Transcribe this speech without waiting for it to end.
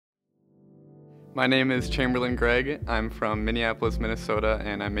My name is Chamberlain Gregg. I'm from Minneapolis, Minnesota,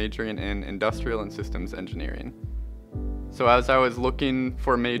 and I'm majoring in industrial and systems engineering. So as I was looking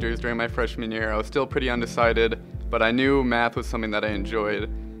for majors during my freshman year, I was still pretty undecided, but I knew math was something that I enjoyed.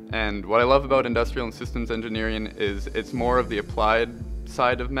 And what I love about industrial and systems engineering is it's more of the applied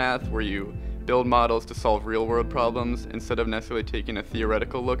side of math, where you build models to solve real-world problems instead of necessarily taking a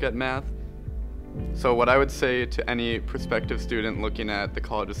theoretical look at math. So what I would say to any prospective student looking at the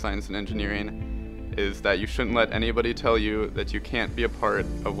College of Science and Engineering is that you shouldn't let anybody tell you that you can't be a part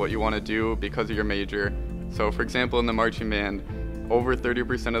of what you want to do because of your major. So for example, in the marching band, over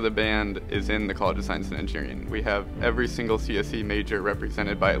 30% of the band is in the College of Science and Engineering. We have every single CSE major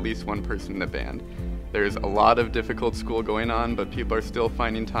represented by at least one person in the band. There's a lot of difficult school going on, but people are still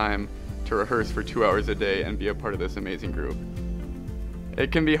finding time to rehearse for 2 hours a day and be a part of this amazing group.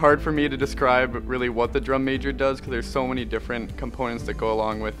 It can be hard for me to describe really what the drum major does because there's so many different components that go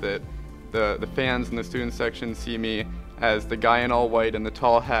along with it. The fans in the student section see me as the guy in all white and the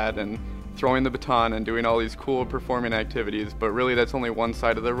tall hat and throwing the baton and doing all these cool performing activities, but really that's only one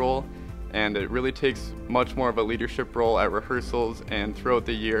side of the role, and it really takes much more of a leadership role at rehearsals and throughout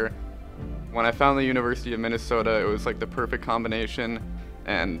the year. When I found the University of Minnesota, it was like the perfect combination,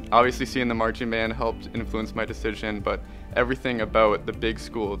 and obviously seeing the marching band helped influence my decision, but everything about the big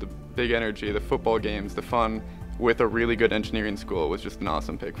school, the big energy, the football games, the fun, with a really good engineering school was just an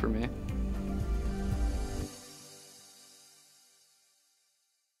awesome pick for me.